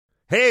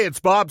Hey, it's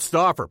Bob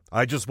Stauffer.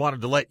 I just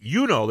wanted to let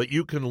you know that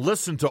you can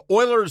listen to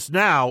Oilers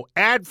Now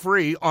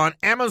ad-free on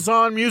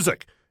Amazon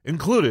Music,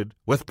 included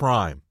with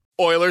Prime.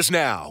 Oilers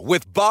Now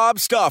with Bob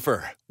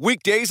Stauffer.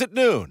 Weekdays at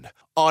noon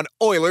on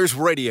Oilers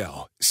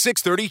Radio,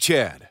 630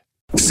 CHED.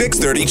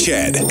 630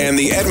 CHED and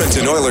the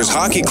Edmonton Oilers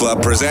Hockey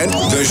Club present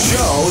the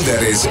show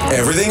that is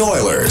everything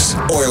Oilers.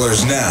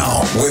 Oilers Now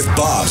with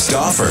Bob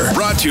Stauffer.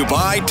 Brought to you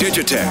by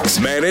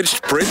Digitex.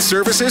 Managed print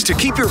services to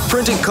keep your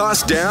printing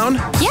costs down?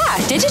 Yeah,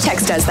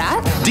 Digitex does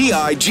that.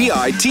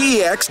 Digitex.ca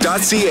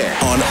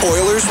on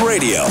Oilers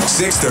Radio,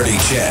 630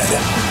 CHED.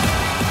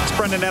 It's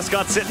Brendan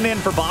Escott sitting in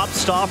for Bob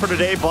Stauffer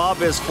today.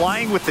 Bob is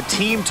flying with the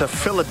team to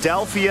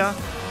Philadelphia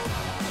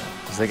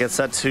as they get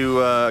set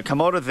to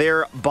come out of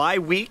their bye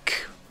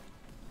week.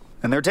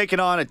 And they're taking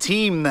on a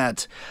team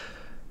that,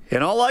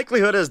 in all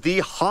likelihood, is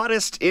the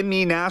hottest in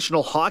the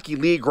National Hockey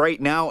League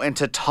right now. And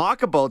to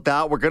talk about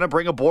that, we're going to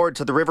bring aboard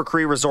to the River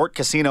Cree Resort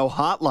Casino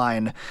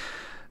hotline.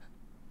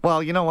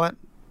 Well, you know what?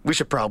 We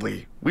should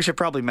probably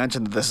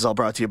mention that this is all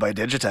brought to you by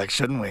Digitex,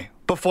 shouldn't we?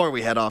 Before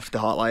we head off to the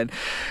hotline.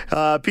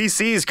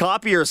 PCs,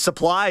 copiers,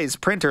 supplies,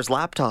 printers,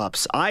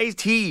 laptops,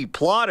 IT,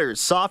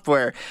 plotters,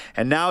 software,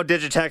 and now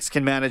Digitex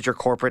can manage your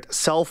corporate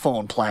cell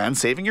phone plan,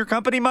 saving your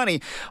company money.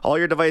 All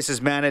your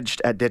devices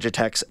managed at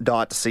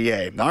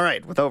digitex.ca. All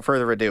right, without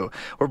further ado,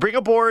 we're bringing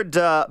aboard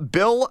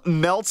Bill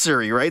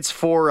Meltzer. He writes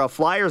for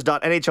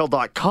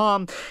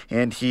flyers.nhl.com,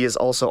 and he is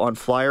also on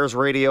Flyers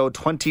Radio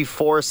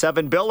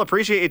 24/7. Bill,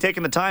 appreciate you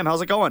taking the time.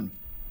 How's it going?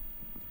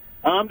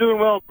 I'm doing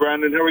well,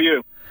 Brandon. How are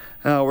you?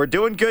 We're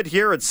doing good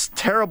here. It's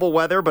terrible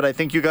weather, but I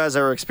think you guys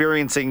are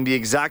experiencing the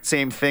exact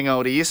same thing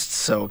out east,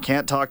 so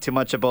can't talk too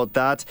much about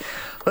that.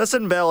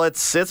 Listen, Bill,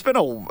 it's been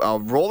a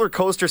roller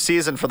coaster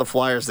season for the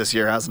Flyers this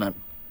year, hasn't it?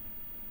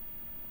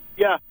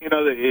 Yeah,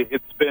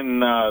 it's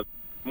been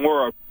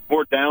more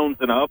downs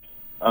than ups.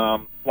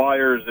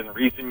 Flyers in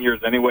recent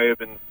years, anyway, have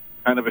been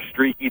kind of a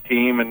streaky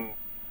team, and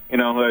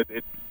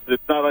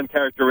it's not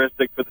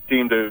uncharacteristic for the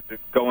team to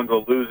go into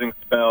a losing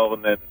spell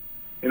and then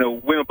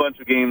win a bunch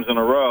of games in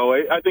a row.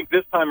 I think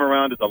this time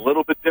around is a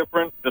little bit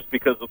different just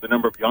because of the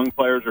number of young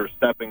players who are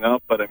stepping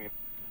up. But,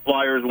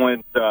 Flyers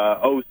went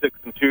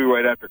 0-6-2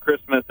 right after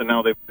Christmas, and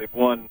now they've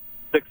won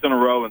 6 in a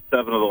row and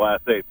 7 of the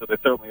last 8. So they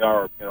certainly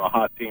are a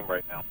hot team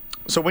right now.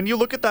 So when you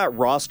look at that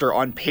roster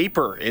on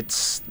paper,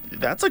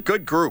 that's a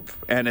good group,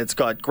 and it's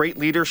got great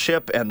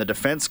leadership, and the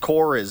defense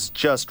core is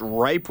just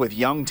ripe with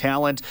young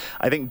talent.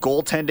 I think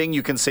goaltending,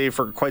 you can say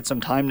for quite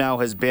some time now,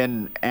 has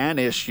been an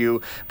issue.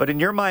 But in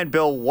your mind,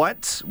 Bill,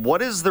 what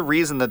is the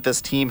reason that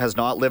this team has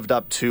not lived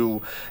up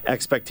to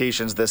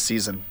expectations this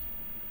season?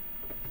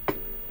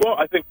 Well,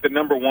 I think the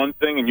number one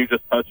thing, and you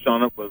just touched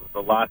on it, was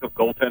the lack of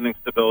goaltending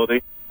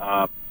stability.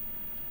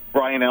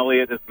 Brian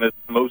Elliott has missed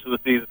most of the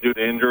season due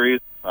to injuries.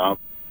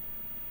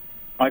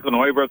 Michael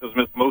Neuwirth has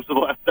missed most of the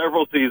last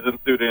several seasons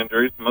due to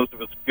injuries. Much of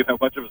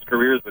his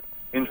career has been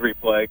injury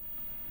plagued.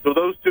 So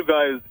those two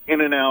guys in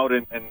and out,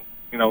 and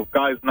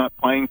guys not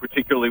playing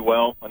particularly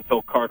well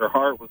until Carter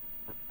Hart was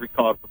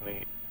recalled from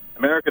the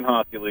American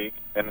Hockey League,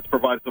 and it's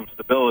provided some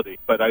stability.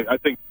 But I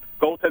think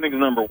goaltending is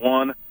number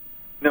one.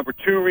 Number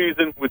two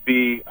reason would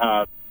be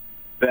that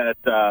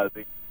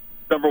the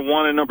number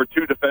one and number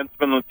two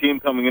defensemen on the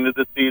team coming into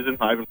this season,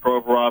 Ivan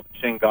Provorov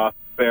and Shane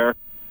Gostisbehere,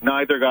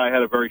 neither guy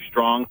had a very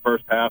strong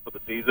first half of the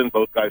season.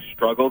 Both guys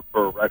struggled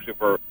for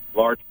a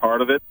large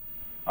part of it,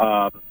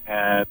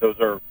 and those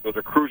are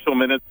crucial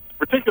minutes,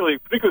 particularly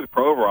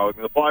Provorov.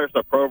 The Flyers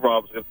thought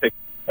Provorov was going to take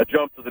a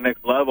jump to the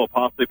next level,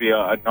 possibly be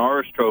a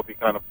Norris Trophy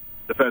kind of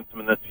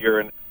defenseman this year,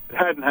 and it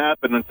hadn't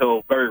happened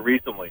until very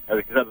recently. I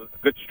think he's had a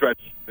good stretch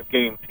of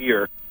games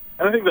here,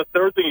 and I think the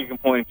third thing you can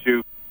point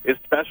to is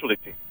specialty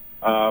teams.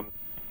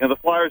 The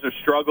Flyers have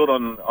struggled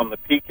on the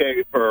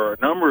PK for a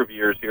number of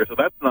years here, so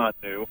that's not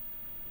new.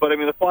 But,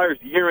 the Flyers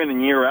year in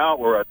and year out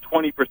were a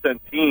 20%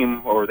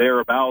 team or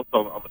thereabouts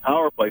on the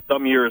power play.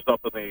 Some years up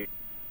in the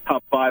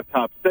top 5,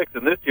 top 6.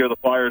 And this year the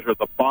Flyers are at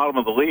the bottom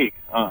of the league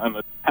on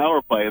the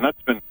power play. And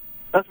that's been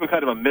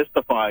kind of a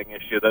mystifying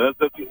issue. That's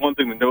one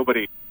thing that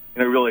nobody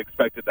really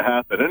expected to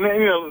happen. And,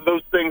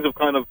 those things have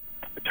kind of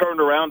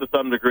turned around to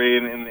some degree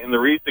in the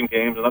recent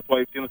games, and that's why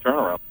you've seen the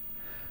turnaround.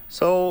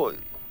 So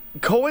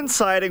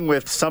coinciding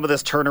with some of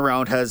this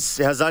turnaround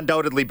has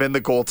undoubtedly been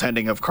the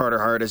goaltending of Carter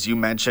Hart, as you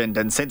mentioned.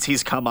 And since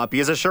he's come up, he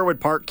is a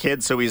Sherwood Park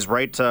kid, so he's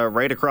right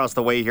across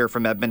the way here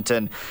from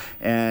Edmonton.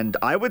 And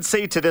I would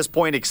say to this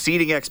point,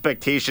 exceeding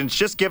expectations,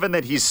 just given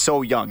that he's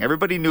so young.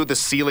 Everybody knew the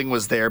ceiling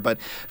was there, but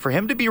for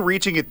him to be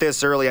reaching it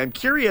this early, I'm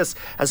curious,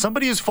 as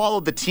somebody who's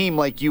followed the team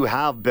like you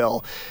have,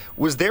 Bill,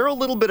 was there a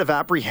little bit of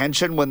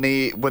apprehension when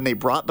they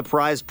brought the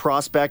prize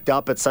prospect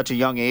up at such a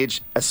young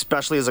age,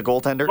 especially as a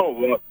goaltender?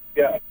 Oh,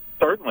 yeah.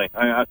 Certainly.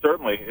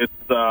 Certainly.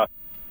 It's,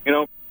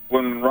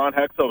 when Ron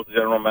Hextall was the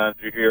general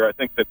manager here, I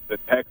think that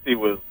Hexie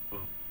was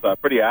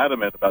pretty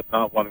adamant about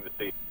not wanting to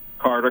see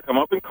Carter come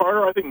up. And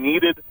Carter, I think,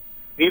 needed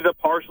a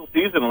partial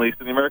season, at least,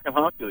 in the American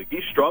Hockey League.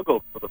 He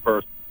struggled for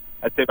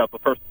about the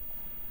first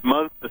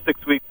month to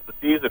 6 weeks of the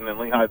season in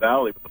Lehigh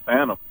Valley with the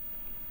Phantom.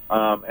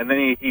 And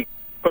then he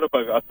put up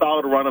a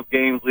solid run of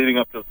games leading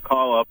up to his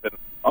call-up. And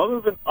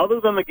other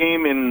than the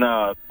game in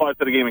parts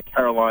of the game in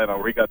Carolina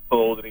where he got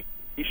pulled and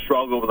he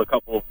struggled with a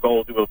couple of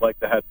goals he would have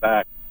liked to have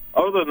back.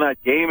 Other than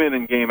that, game in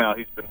and game out,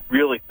 he's been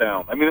really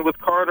sound. I mean, with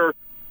Carter,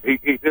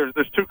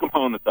 there's two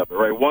components of it,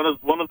 right? One is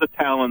the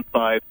talent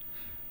side.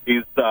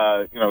 He's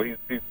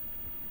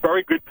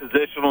very good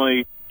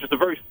positionally, just a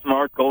very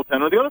smart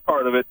goaltender. The other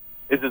part of it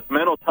is his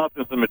mental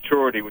toughness and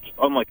maturity, which is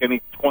unlike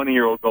any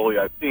 20-year-old goalie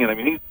I've seen. I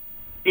mean,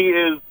 he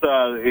is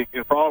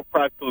for all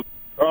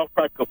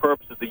practical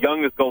purposes the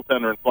youngest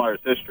goaltender in Flyers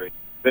history.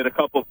 They had a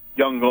couple of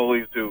young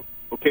goalies who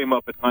came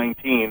up at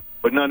 19,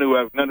 but none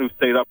who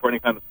stayed up for any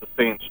kind of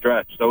sustained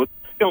stretch. So it's,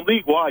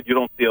 league wide, you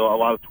don't see a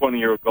lot of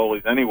 20-year-old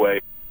goalies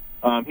anyway.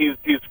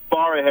 He's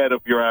far ahead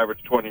of your average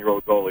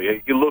 20-year-old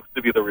goalie. He looks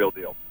to be the real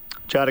deal.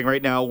 Chatting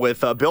right now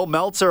with Bill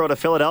Meltzer out of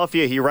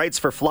Philadelphia. He writes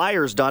for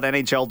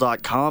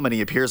Flyers.nhl.com, and he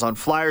appears on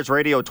Flyers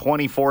Radio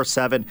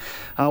 24/7.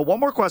 One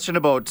more question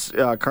about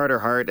Carter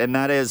Hart, and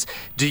that is,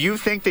 do you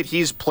think that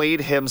he's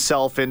played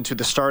himself into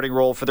the starting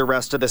role for the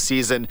rest of the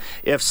season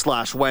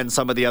if/when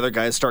some of the other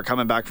guys start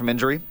coming back from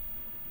injury?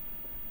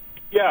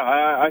 Yeah,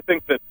 I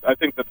think that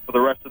for the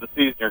rest of the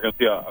season you're going to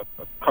see a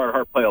Carter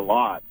Hart play a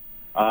lot.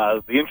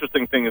 The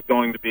interesting thing is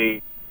going to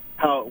be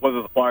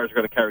whether the Flyers are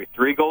going to carry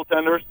three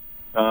goaltenders.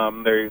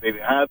 They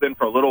have been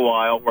for a little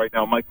while. Right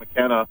now, Mike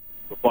McKenna,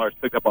 the Flyers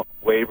picked up off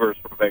waivers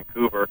from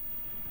Vancouver.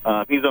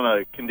 He's on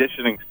a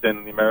conditioning stint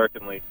in the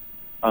American League.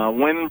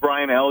 When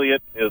Brian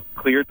Elliott is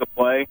cleared to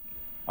play,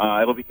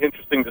 it'll be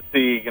interesting to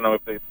see,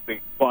 if the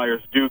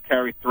Flyers do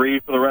carry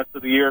three for the rest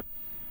of the year.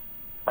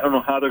 I don't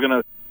know how they're going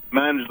to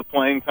manage the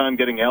playing time,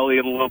 getting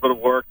Elliott a little bit of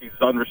work. He's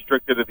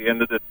unrestricted at the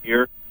end of this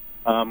year.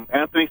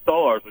 Anthony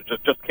Stolarz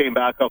just came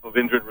back up of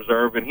injured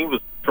reserve, and he was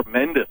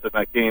tremendous in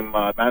that game,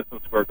 Madison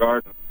Square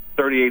Garden.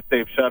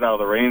 38-save shutout of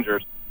the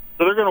Rangers.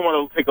 So they're going to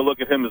want to take a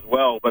look at him as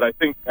well. But I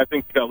think at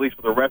least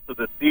for the rest of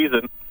this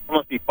season,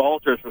 unless he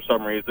falters for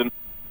some reason,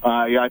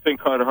 I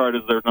think Carter Hart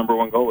is their number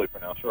one goalie for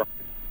now, sure.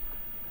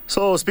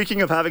 So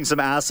speaking of having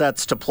some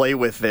assets to play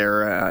with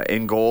there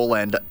in goal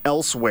and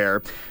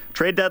elsewhere,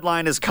 trade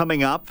deadline is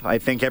coming up. I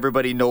think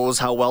everybody knows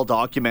how well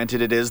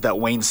documented it is that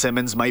Wayne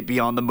Simmonds might be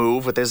on the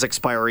move with his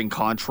expiring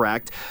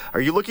contract.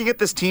 Are you looking at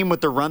this team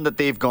with the run that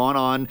they've gone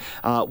on?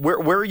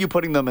 Where are you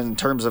putting them in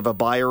terms of a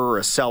buyer or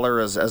a seller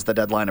as the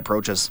deadline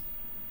approaches?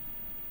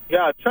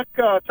 Yeah, Chuck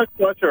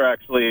Fletcher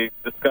actually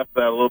discussed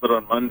that a little bit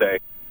on Monday,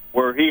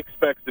 where he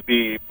expects to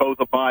be both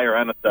a buyer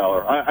and a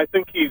seller. I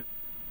think he's,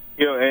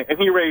 and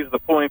he raised the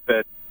point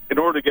that in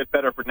order to get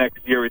better for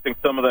next year, we think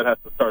some of that has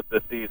to start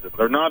this season.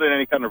 They're not in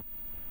any kind of,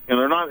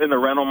 they're not in the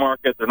rental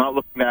market. They're not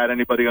looking at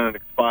anybody on an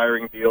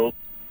expiring deal.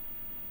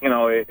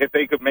 If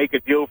they could make a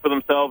deal for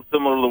themselves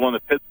similar to the one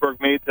that Pittsburgh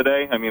made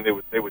today, I mean,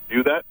 they would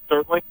do that,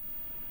 certainly.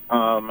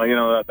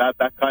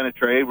 That kind of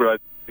trade would,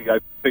 I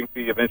think,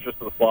 be of interest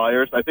to the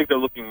Flyers. I think they're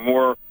looking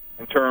more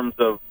in terms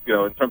of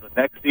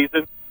next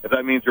season. If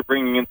that means you're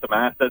bringing in some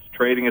assets,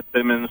 trading a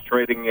Simmons,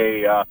 trading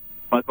a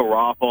Michael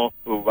Raffl,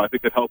 who I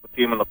think could help the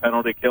team in the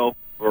penalty kill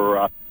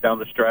for down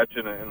the stretch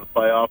in the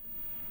playoffs.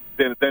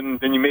 Then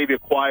you maybe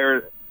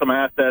acquire some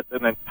assets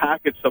and then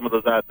package some of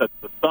those assets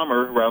this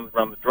summer around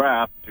the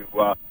draft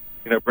to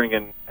bring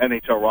in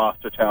NHL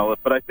roster talent.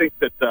 But I think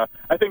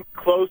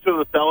close to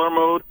the seller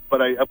mode.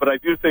 But I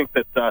do think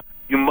that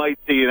you might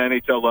see an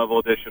NHL level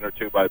addition or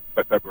two by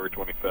February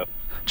 25th.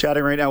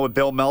 Chatting right now with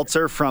Bill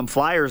Meltzer from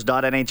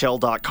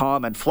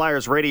Flyers.nhl.com and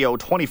Flyers Radio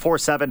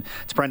 24/7.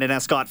 It's Brendan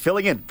Escott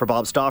filling in for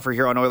Bob Stauffer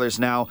here on Oilers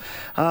Now.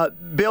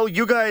 Bill,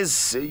 you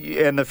guys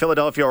in the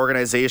Philadelphia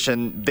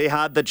organization, they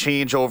had the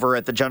changeover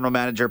at the general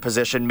manager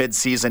position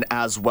mid-season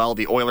as well.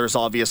 The Oilers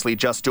obviously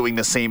just doing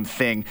the same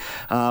thing.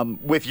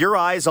 With your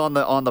eyes on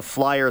the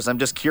Flyers, I'm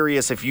just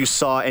curious if you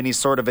saw any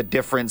sort of a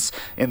difference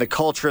in the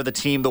culture of the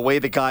team, the way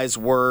the guys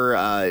were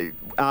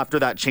after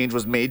that change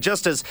was made,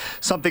 just as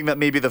something that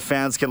maybe the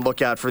fans can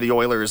look at for the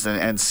Oilers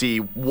and see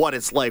what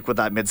it's like with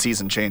that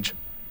mid-season change.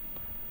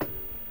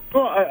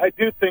 Well, I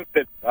do think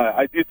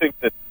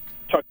that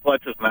Chuck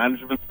Fletcher's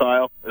management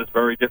style is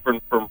very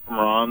different from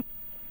Ron's.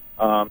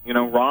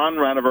 Ron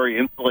ran a very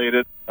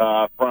insulated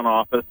front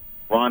office.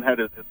 Ron had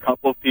his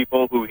couple of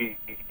people who he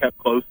kept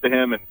close to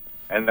him,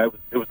 and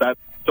it was that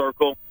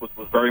circle was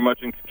very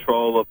much in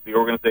control of the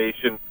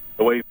organization,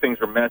 the way things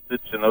were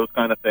messaged and those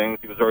kind of things.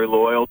 He was very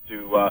loyal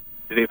to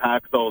Dave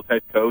Haxtell as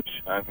head coach.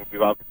 I think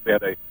we've obviously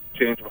had a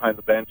change behind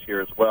the bench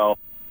here as well.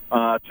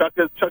 Chuck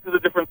is a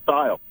different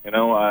style.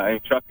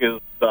 Chuck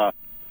is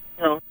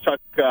Chuck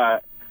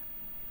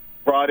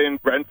brought in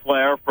Brent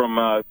Flair from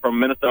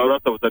Minnesota,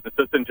 so was an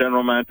assistant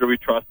general manager we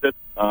trusted.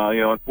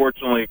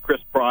 Unfortunately, Chris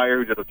Pryor,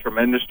 who did a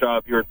tremendous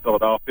job here in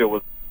Philadelphia,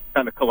 was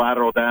kind of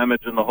collateral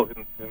damage in the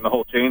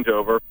whole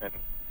changeover,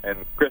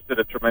 and Chris did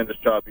a tremendous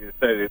job, you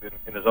say,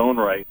 in his own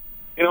right.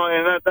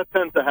 And that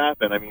tends to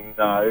happen. I mean,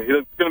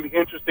 it's going to be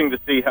interesting to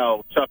see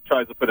how Chuck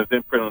tries to put his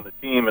imprint on the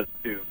team as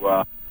to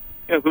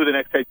who the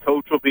next head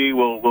coach will be.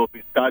 Will it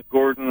be Scott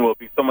Gordon? Will it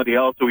be somebody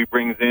else who he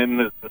brings in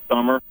this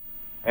summer?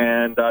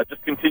 And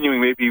just continuing,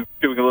 maybe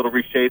doing a little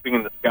reshaping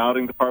in the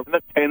scouting department.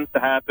 That tends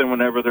to happen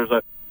whenever there's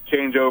a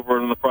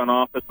changeover in the front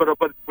office. But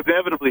what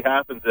inevitably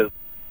happens is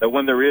that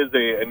when there is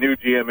a new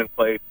GM in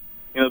place,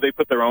 they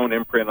put their own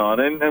imprint on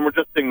it, and we're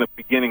just seeing the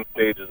beginning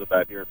stages of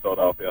that here in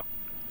Philadelphia.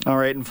 All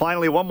right, and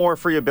finally, one more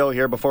for you, Bill,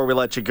 here before we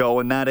let you go,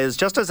 and that is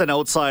just as an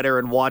outsider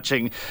and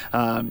watching,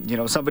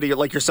 somebody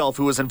like yourself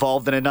who was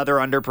involved in another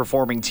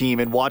underperforming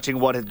team and watching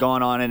what had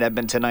gone on in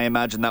Edmonton, I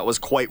imagine that was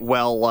quite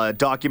well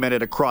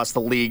documented across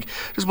the league.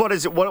 Just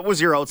what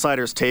was your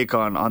outsider's take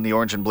on the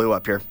orange and blue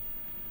up here?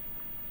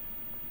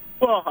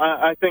 Well,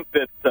 I think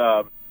that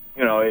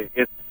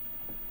it's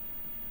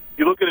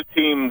you look at a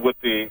team with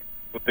the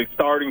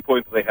starting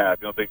points they have,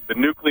 the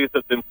nucleus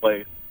that's in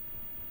place.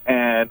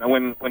 And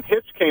when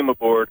Hitch came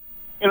aboard,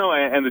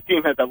 and the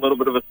team had that little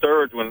bit of a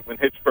surge when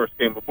Hitch first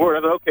came aboard,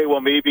 I thought, okay,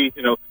 well, maybe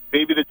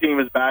the team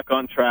is back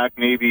on track.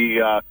 Maybe,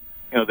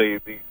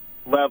 the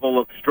level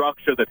of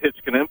structure that Hitch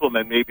can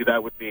implement, maybe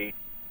that would be,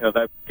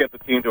 that get the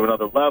team to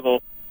another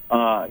level.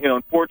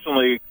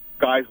 Unfortunately,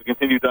 guys have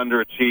continued to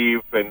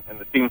underachieve, and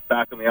the team's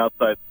back on the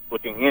outside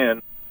looking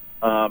in.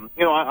 I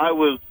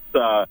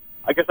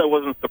guess I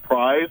wasn't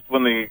surprised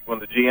when the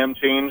GM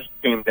change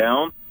came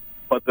down.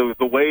 But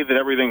the way that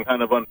everything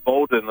kind of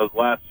unfolded in those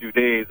last few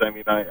days,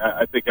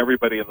 I think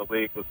everybody in the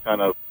league was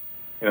kind of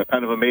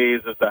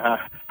amazed as to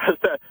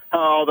how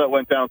all that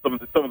went down. Some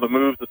of the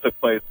moves that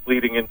took place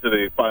leading into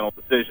the final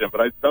decision,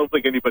 but I don't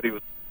think anybody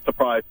was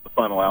surprised at the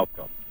final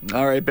outcome.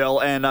 All right,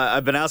 Bill, and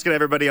I've been asking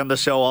everybody on the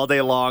show all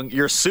day long,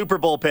 your Super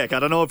Bowl pick. I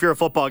don't know if you're a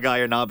football guy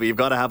or not, but you've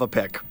got to have a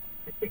pick.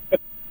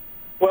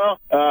 Well,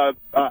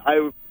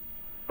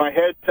 my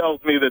head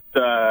tells me that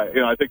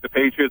I think the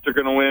Patriots are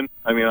going to win.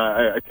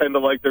 I tend to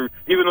like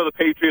even though the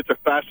Patriots are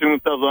fashioning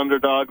themselves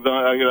underdogs.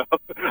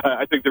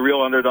 I think the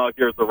real underdog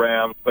here is the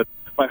Rams. But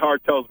my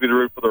heart tells me to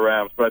root for the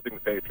Rams. But I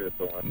think the Patriots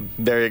will win.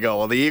 There you go.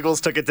 Well, the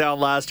Eagles took it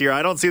down last year.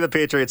 I don't see the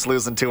Patriots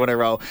losing 2 in a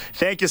row.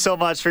 Thank you so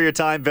much for your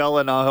time, Bill,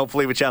 and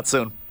hopefully we chat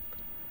soon.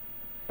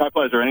 My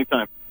pleasure.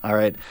 Anytime. All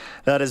right.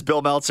 That is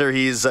Bill Meltzer.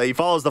 He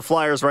follows the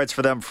Flyers, writes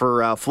for them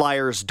for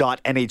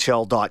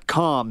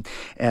flyers.nhl.com,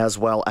 as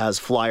well as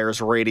Flyers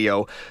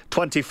Radio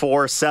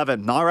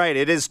 24/7. All right.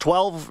 It is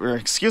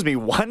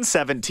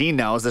 1:17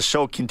 now as the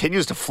show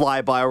continues to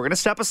fly by. We're going to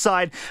step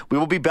aside. We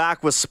will be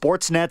back with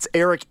Sportsnet's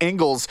Eric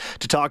Engels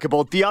to talk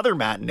about the other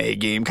matinee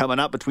game coming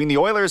up between the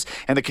Oilers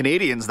and the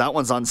Canadiens. That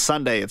one's on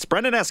Sunday. It's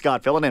Brendan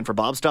Escott filling in for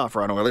Bob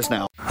Stauffer on Oilers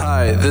Now.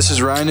 Hi, this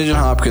is Ryan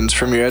Nugent-Hopkins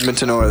from your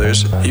Edmonton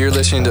Oilers. You're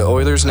listening to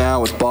Oilers Now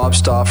with Bob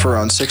Stauffer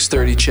on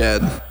 630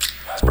 CHED.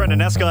 It's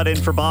Brendan Escott in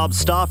for Bob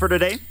Stauffer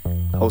today.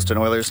 Hosting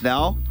Oilers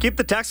Now. Keep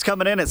the text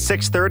coming in at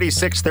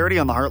 630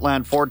 on the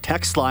Heartland Ford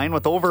text line.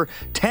 With over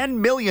 $10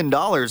 million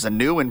in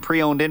new and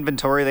pre-owned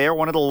inventory, they are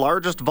one of the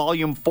largest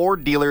volume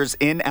Ford dealers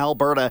in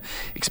Alberta.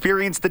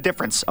 Experience the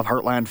difference of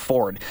Heartland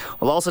Ford.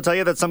 We'll also tell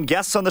you that some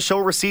guests on the show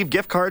receive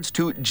gift cards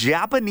to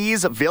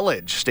Japanese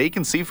Village. Steak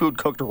and seafood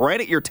cooked right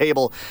at your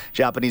table.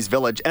 Japanese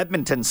Village,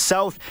 Edmonton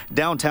South,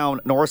 downtown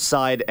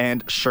Northside,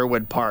 and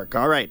Sherwood Park.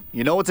 All right,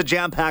 it's a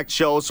jam-packed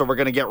show, so we're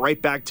going to get right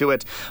back to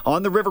it.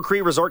 On the River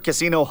Cree Resort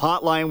Casino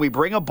hotline, we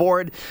bring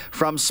aboard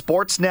from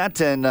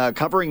Sportsnet and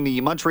covering the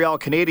Montreal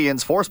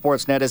Canadiens for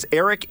Sportsnet is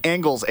Eric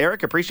Engels.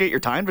 Eric, appreciate your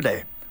time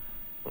today.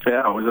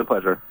 Yeah, always a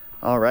pleasure.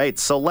 All right,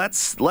 so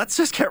let's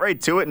just get right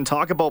to it and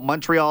talk about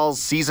Montreal's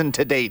season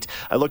to date.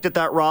 I looked at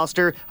that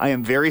roster. I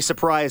am very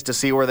surprised to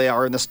see where they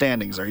are in the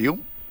standings. Are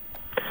you?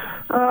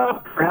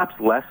 Perhaps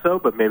less so,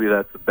 but maybe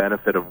that's the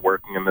benefit of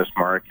working in this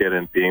market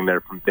and being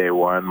there from day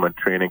one when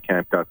training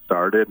camp got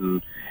started.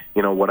 And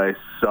what I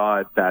saw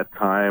at that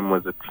time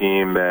was a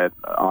team that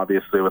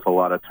obviously with a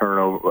lot of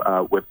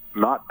turnover, with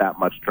not that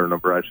much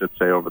turnover, I should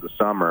say, over the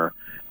summer,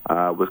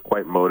 was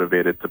quite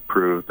motivated to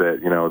prove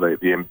that,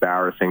 the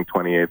embarrassing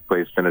 28th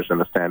place finish in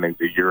the standings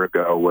a year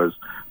ago was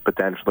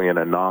potentially an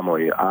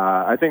anomaly.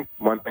 I think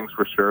one thing's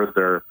for sure,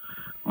 they're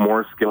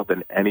more skilled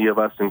than any of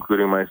us,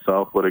 including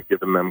myself, would have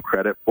given them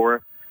credit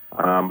for.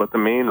 But the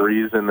main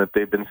reason that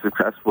they've been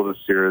successful this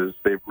year is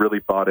they've really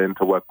bought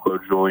into what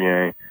Claude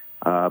Julien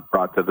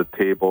brought to the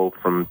table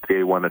from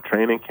day one of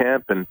training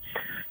camp. And,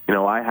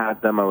 I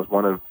had them. I was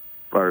one of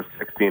our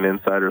 16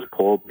 insiders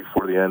polled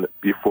before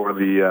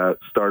the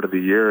start of the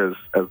year as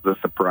the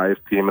surprise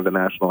team of the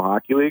National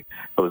Hockey League.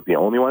 I was the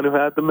only one who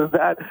had them as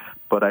that.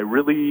 But I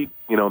really,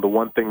 the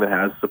one thing that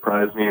has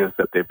surprised me is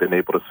that they've been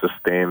able to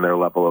sustain their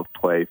level of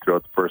play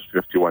throughout the first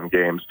 51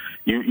 games.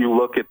 You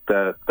look at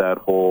that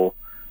whole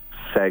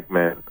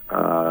segment,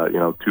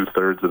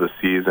 2/3 of the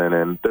season,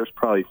 and there's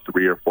probably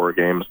 3 or 4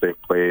 games they've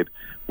played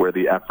where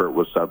the effort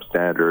was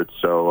substandard.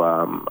 So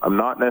I'm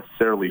not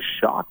necessarily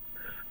shocked,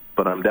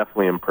 but I'm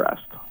definitely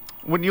impressed.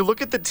 When you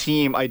look at the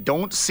team, I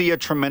don't see a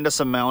tremendous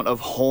amount of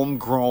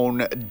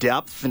homegrown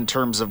depth in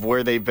terms of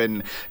where they've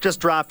been just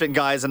drafting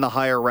guys in the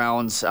higher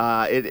rounds.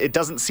 It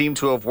doesn't seem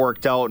to have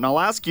worked out. And I'll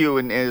ask you,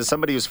 and as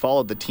somebody who's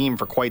followed the team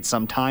for quite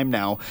some time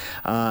now,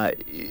 do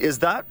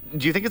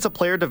you think it's a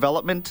player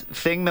development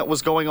thing that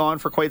was going on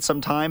for quite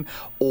some time,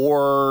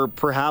 or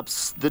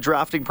perhaps the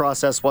drafting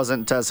process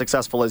wasn't as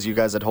successful as you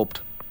guys had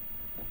hoped?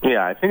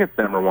 Yeah, I think it's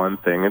the number one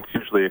thing. It's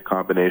usually a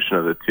combination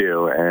of the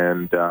two.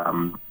 And,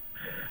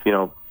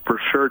 for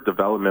sure,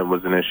 development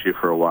was an issue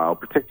for a while,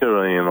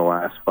 particularly in the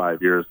last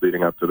 5 years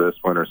leading up to this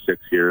one, or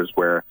 6 years,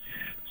 where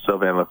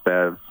Sylvain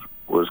Lefebvre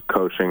was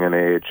coaching an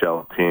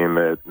AHL team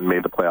that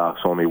made the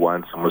playoffs only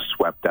once and was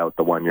swept out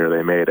the 1 year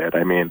they made it.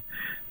 I mean,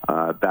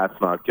 that's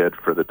not good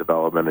for the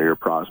development of your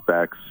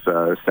prospects.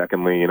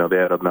 Secondly, they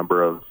had a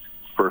number of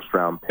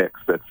first-round picks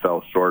that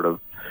fell short of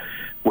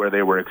where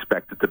they were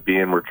expected to be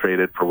and were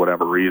traded for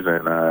whatever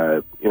reason.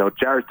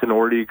 Jarred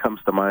Tinordi comes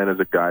to mind as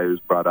a guy who's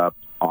brought up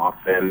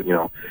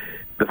often.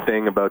 The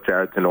thing about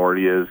Jarred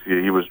Tinordi is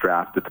he was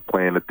drafted to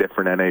play in a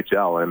different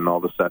NHL, and all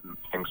of a sudden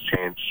things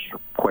changed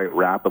quite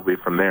rapidly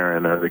from there.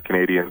 And are the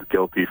Canadians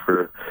guilty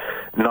for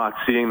not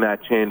seeing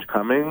that change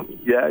coming?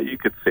 Yeah, you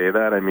could say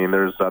that. I mean,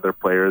 there's other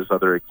players,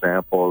 other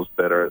examples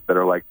that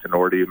are like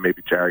Tinordi.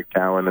 Maybe Jared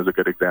Cowan is a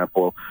good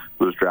example,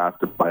 who was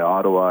drafted by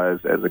Ottawa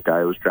as a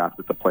guy who was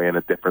drafted to play in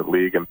a different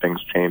league, and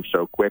things changed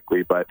so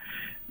quickly. But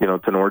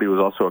Tinordi was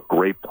also a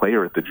great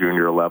player at the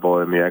junior level,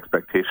 and the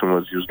expectation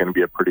was he was going to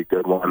be a pretty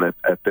good one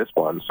at this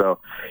one. So,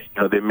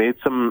 they made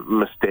some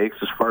mistakes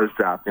as far as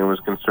drafting was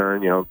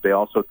concerned. They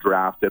also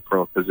drafted from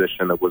a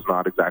position that was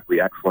not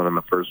exactly excellent in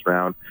the first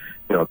round.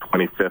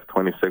 25th,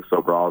 26th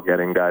overall,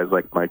 getting guys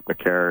like Mike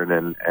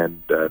McCarron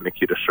and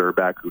Nikita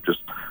Sherbak, who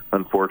just,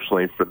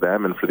 unfortunately for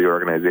them and for the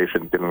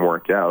organization, didn't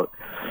work out.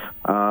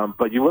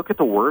 But you look at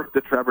the work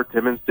that Trevor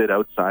Timmins did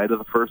outside of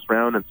the first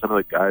round, and some of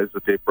the guys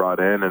that they brought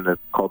in and that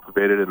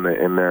cultivated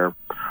in their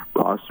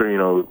roster.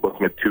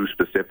 Looking at two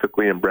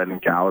specifically, and Brendan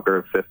Gallagher,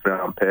 a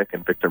fifth-round pick,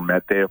 and Victor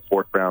Mete, a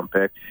fourth-round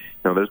pick.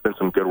 There's been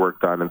some good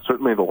work done, and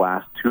certainly the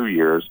last 2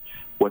 years,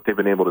 what they've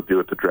been able to do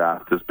at the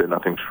draft has been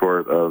nothing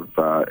short of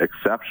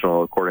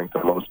exceptional, according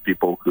to most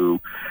people who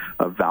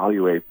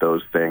evaluate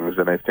those things.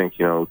 And I think,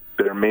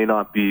 there may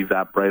not be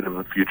that bright of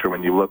a future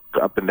when you look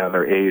up and down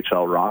their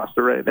AHL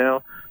roster right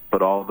now,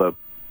 but all the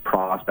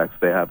prospects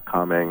they have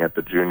coming at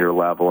the junior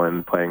level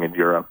and playing in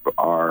Europe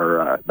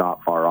are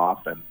not far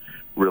off, and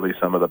really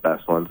some of the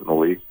best ones in the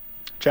league.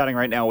 Chatting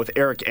right now with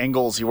Eric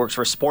Engels. He works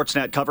for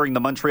Sportsnet covering the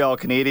Montreal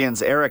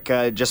Canadiens. Eric,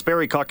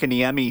 Jesperi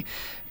Kotkaniemi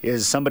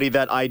is somebody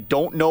that I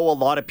don't know a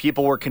lot of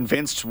people were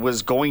convinced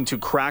was going to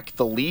crack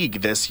the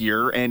league this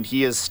year, and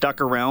he has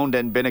stuck around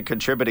and been a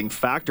contributing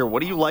factor.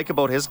 What do you like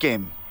about his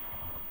game?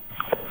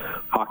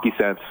 Hockey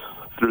sense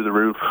through the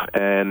roof,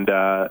 and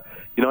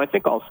I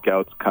think all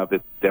scouts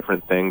covet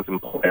different things in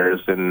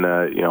players, and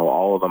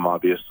all of them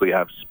obviously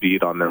have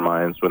speed on their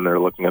minds when they're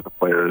looking at the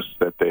players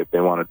that they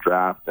want to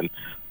draft and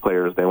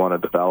players they want to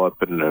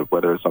develop, and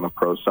whether it's on the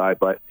pro side.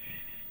 But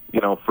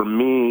for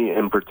me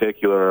in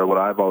particular, what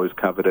I've always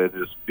coveted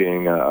is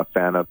being a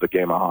fan of the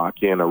game of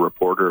hockey and a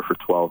reporter for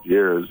 12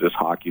 years is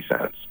hockey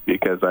sense,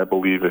 because I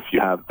believe if you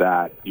have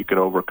that, you can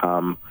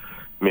overcome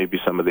maybe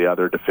some of the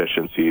other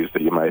deficiencies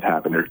that you might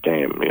have in your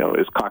game.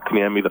 Is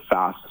Kotkaniemi the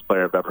fastest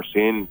player I've ever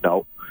seen?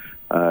 No.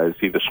 Is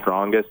he the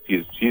strongest?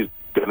 He's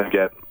going to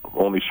get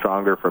only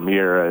stronger from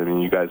here. I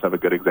mean, you guys have a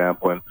good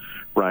example in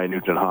Ryan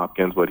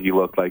Nugent-Hopkins, what he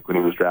looked like when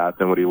he was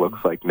drafted and what he looks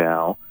like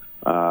now.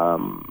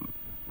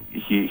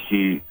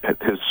 He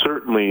has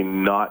certainly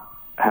not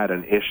had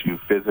an issue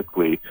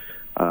physically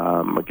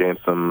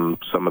against some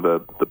of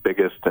the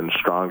biggest and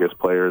strongest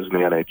players in the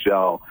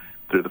NHL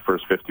through the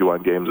first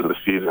 51 games of the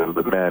season.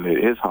 But, man,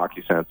 his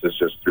hockey sense is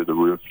just through the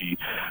roof. He,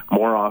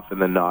 more often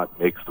than not,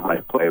 makes the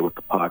right play with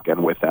the puck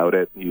and without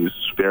it. He's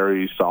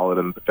very solid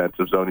in the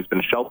defensive zone. He's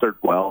been sheltered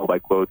well by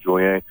Claude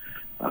Julien,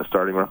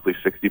 starting roughly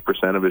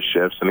 60% of his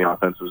shifts in the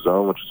offensive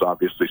zone, which is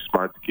obviously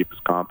smart to keep his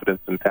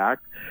confidence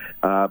intact.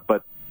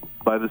 But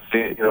at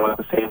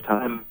the same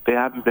time, they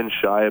haven't been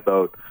shy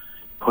about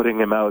putting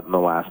him out in the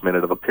last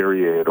minute of a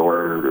period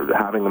or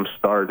having him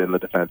start in the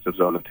defensive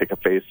zone and take a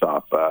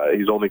face-off.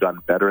 He's only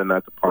gotten better in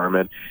that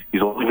department.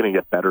 He's only going to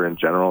get better in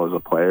general as a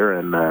player,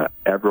 and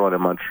everyone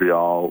in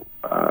Montreal,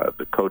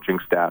 the coaching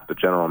staff, the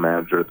general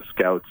manager, the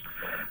scouts,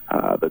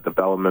 the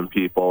development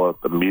people,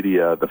 the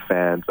media, the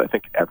fans, I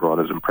think everyone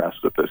is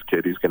impressed with this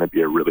kid. He's going to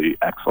be a really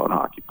excellent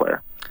hockey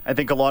player. I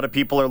think a lot of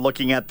people are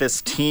looking at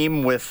this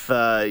team with,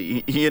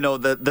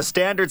 the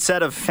standard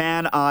set of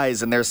fan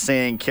eyes, and they're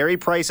saying Carey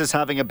Price is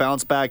having a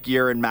bounce-back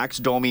year, and Max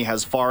Domi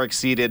has far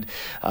exceeded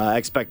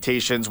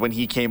expectations when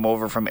he came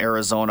over from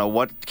Arizona.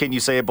 What can you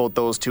say about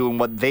those two and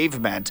what they've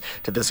meant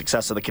to the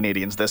success of the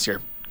Canadiens this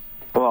year?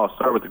 Well, I'll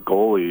start with the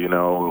goalie.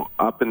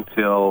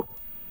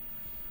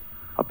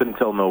 Up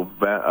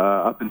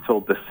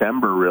until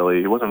December,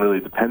 really, he wasn't really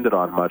depended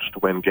on much to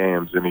win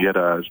games, and he had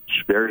a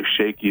very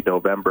shaky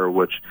November,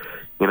 which,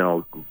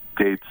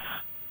 dates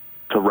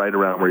to right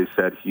around where he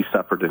said he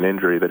suffered an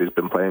injury that he's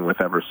been playing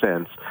with ever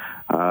since.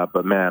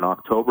 But man,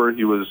 October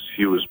he was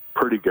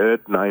pretty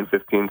good,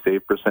 .915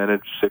 save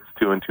percentage,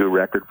 6-2-2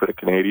 record for the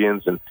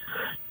Canadiens, and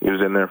he was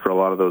in there for a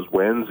lot of those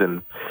wins.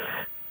 And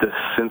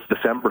since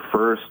December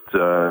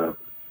 1st.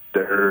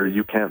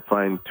 you can't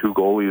find two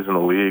goalies in the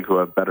league who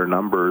have better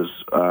numbers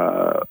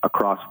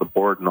across the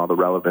board in all the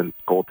relevant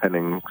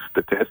goaltending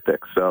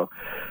statistics. So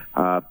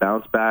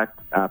bounce back,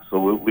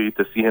 absolutely.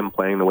 To see him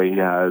playing the way he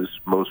has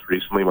most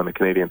recently when the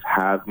Canadians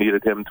have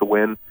needed him to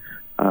win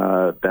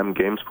them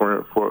games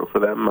for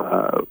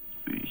them,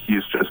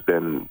 he's just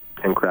been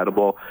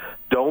incredible.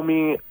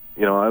 Domi,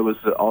 I was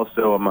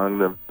also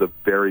among the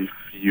very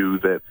few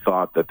that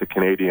thought that the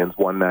Canadians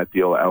won that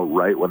deal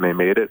outright when they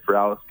made it for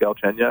Alex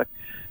Galchenyuk.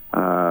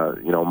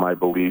 My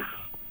belief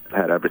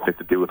had everything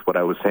to do with what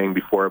I was saying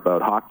before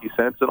about hockey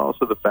sense, and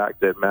also the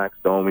fact that Max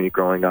Domi,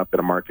 growing up in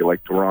a market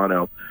like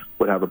Toronto,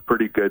 would have a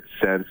pretty good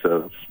sense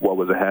of what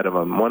was ahead of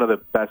him. One of the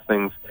best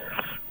things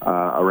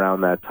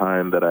around that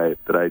time that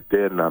I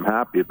did, and I'm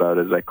happy about,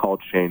 is I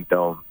called Shane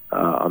Doan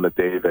on the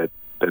day that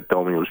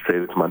Domi was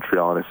traded to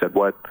Montreal, and I said,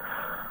 what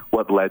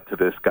led to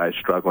this guy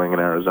struggling in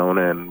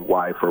Arizona, and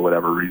why, for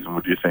whatever reason,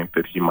 would you think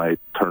that he might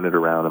turn it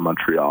around in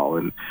Montreal?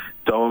 And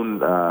Doan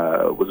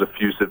was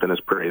effusive in his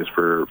praise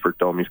for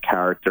Domi's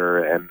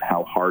character and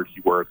how hard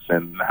he works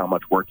and how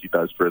much work he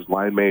does for his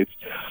line mates,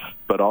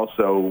 but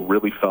also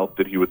really felt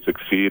that he would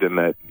succeed, and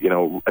that,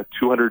 at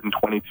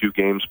 222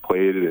 games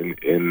played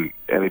in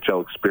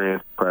NHL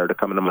experience prior to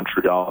coming to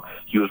Montreal,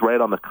 he was right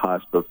on the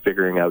cusp of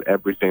figuring out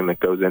everything that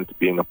goes into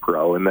being a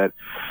pro, and that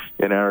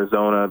in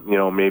Arizona,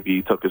 maybe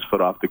he took his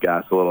foot off the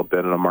gas a little bit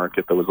in a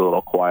market that was a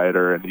little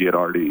quieter, and he had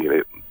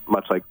already,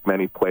 much like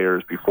many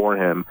players before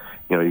him,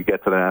 you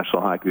get to the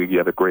National Hockey League, you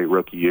have a great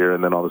rookie year,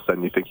 and then all of a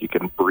sudden you think you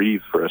can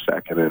breathe for a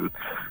second, and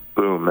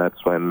boom,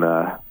 that's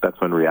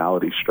when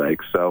reality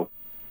strikes. So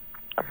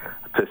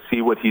to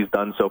see what he's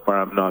done so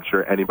far, I'm not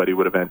sure anybody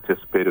would have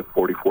anticipated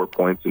 44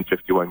 points in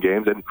 51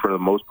 games, and for the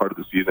most part of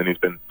the season, he's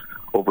been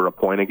over a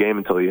point a game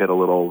until he hit a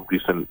little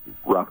recent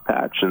rough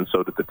patch, and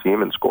so did the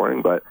team in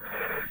scoring. But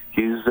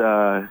he's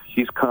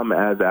come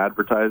as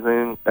advertised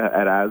and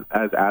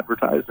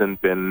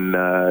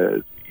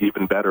been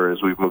even better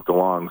as we've moved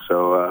along.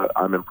 So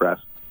I'm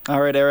impressed.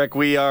 All right, Eric,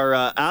 we are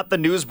at the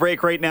news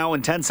break right now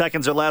in 10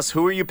 seconds or less.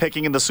 Who are you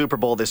picking in the Super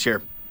Bowl this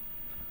year?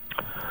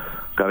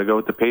 Got to go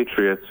with the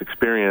Patriots.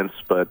 Experience,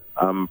 but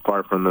I'm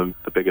far from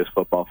the biggest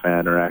football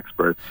fan or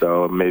expert,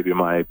 so maybe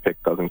my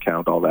pick doesn't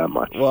count all that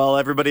much. Well,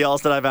 everybody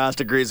else that I've asked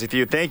agrees with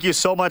you. Thank you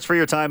so much for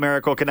your time,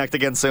 Eric. We'll connect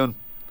again soon.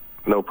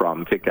 No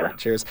problem. Take care.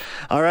 Cheers.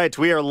 All right,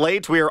 we are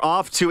late. We are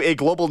off to a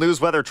global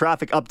news weather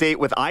traffic update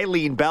with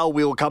Eileen Bell.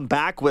 We will come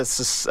back with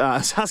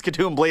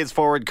Saskatoon Blades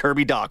forward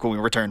Kirby Dach when we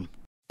return.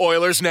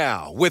 Oilers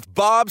Now with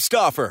Bob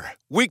Stauffer.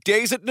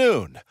 Weekdays at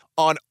noon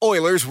on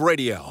Oilers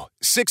Radio,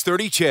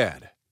 630 CHED.